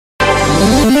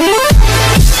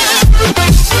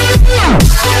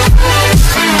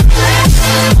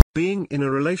in a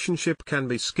relationship can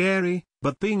be scary,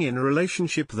 but being in a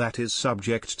relationship that is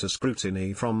subject to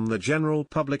scrutiny from the general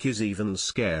public is even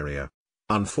scarier.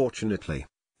 Unfortunately,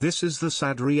 this is the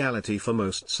sad reality for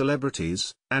most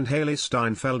celebrities, and Hailee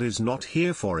Steinfeld is not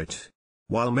here for it.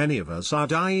 While many of us are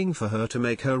dying for her to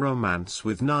make her romance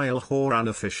with Niall Horan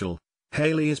official,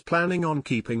 Hailee is planning on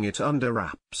keeping it under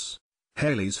wraps.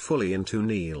 Hailee's fully into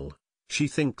Niall. She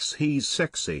thinks he's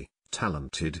sexy,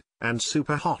 talented, and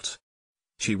super hot.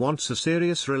 She wants a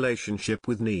serious relationship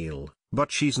with Niall,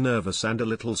 but she's nervous and a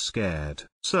little scared.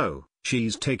 So,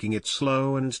 she's taking it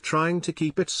slow and trying to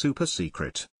keep it super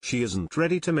secret. She isn't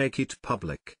ready to make it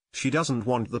public. She doesn't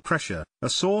want the pressure, a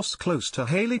source close to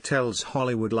Hailee tells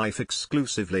Hollywood Life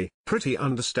exclusively. Pretty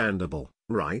understandable,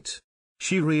 right?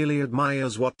 She really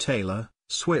admires what Taylor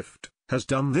Swift has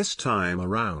done this time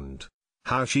around.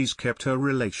 How she's kept her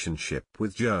relationship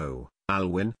with Joe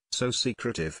Alwyn so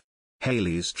secretive.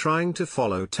 Hailee's trying to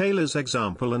follow Taylor's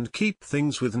example and keep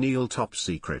things with Niall top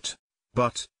secret.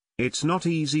 But it's not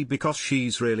easy because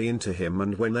she's really into him,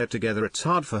 and when they're together it's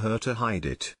hard for her to hide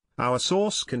it. Our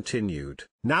source continued,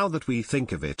 now that we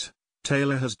think of it,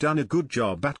 Taylor has done a good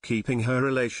job at keeping her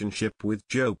relationship with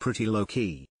Joe pretty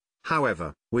low-key.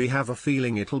 However, we have a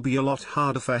feeling it'll be a lot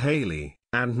harder for Hailee,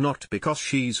 and not because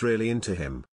she's really into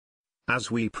him. As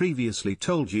we previously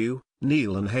told you,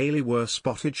 Niall and Hailee were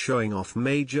spotted showing off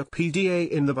major PDA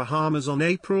in the Bahamas on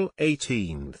April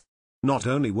 18. Not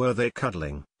only were they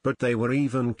cuddling, but they were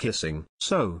even kissing.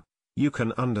 So, you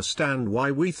can understand why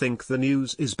we think the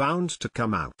news is bound to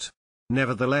come out.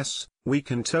 Nevertheless, we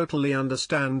can totally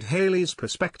understand Hailee's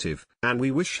perspective, and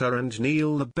we wish her and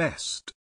Niall the best.